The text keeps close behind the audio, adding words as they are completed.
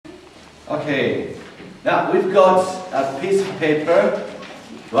Okay. Now we've got a piece of paper,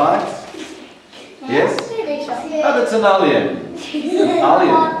 right? Yes? Oh, that's an alien. An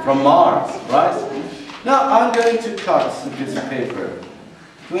alien from Mars, right? Now I'm going to cut a piece of paper.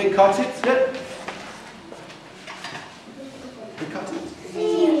 Do we cut it? Yeah. We cut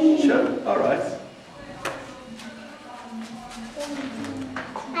it? Sure. All right.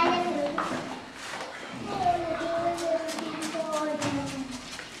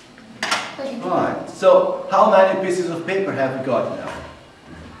 Right. So how many pieces of paper have we got now?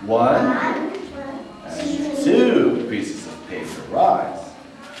 One and two pieces of paper. Right.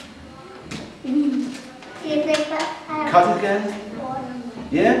 Cut it again?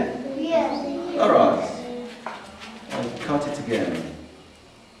 Yeah? Yes. All right. I'll cut it again.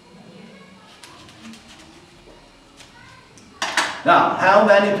 Now, how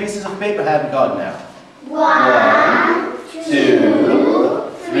many pieces of paper have we got now? One, two,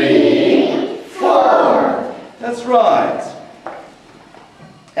 three, four. That's right.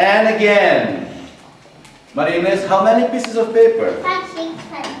 And again. Maria Inês, how many pieces of paper? 5, 6,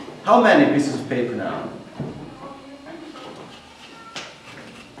 7. How many pieces of paper now?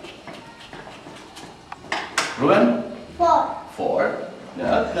 Ruben? 4. 4.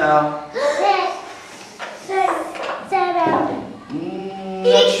 Yeah, now. 6, 7.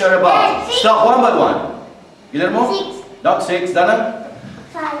 Not sure about. Stop, one by one. Guillermo? 6. Not 6. Dana?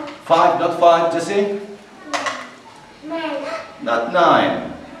 5. 5, not 5. Jesse? 9. Not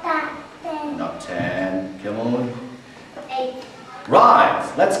 9. 10. Not 10. Come on. 8.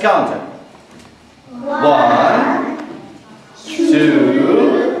 Right, let's count them. 1,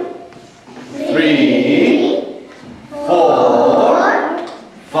 2, 3, 4,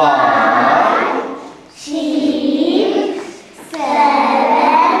 5, 6, 7,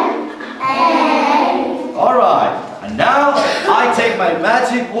 8. Alright, and now I take my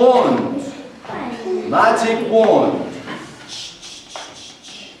magic wand. Magic wand.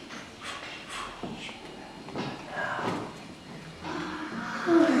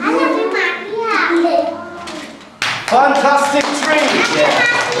 Fantastic tree!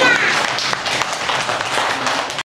 Yeah.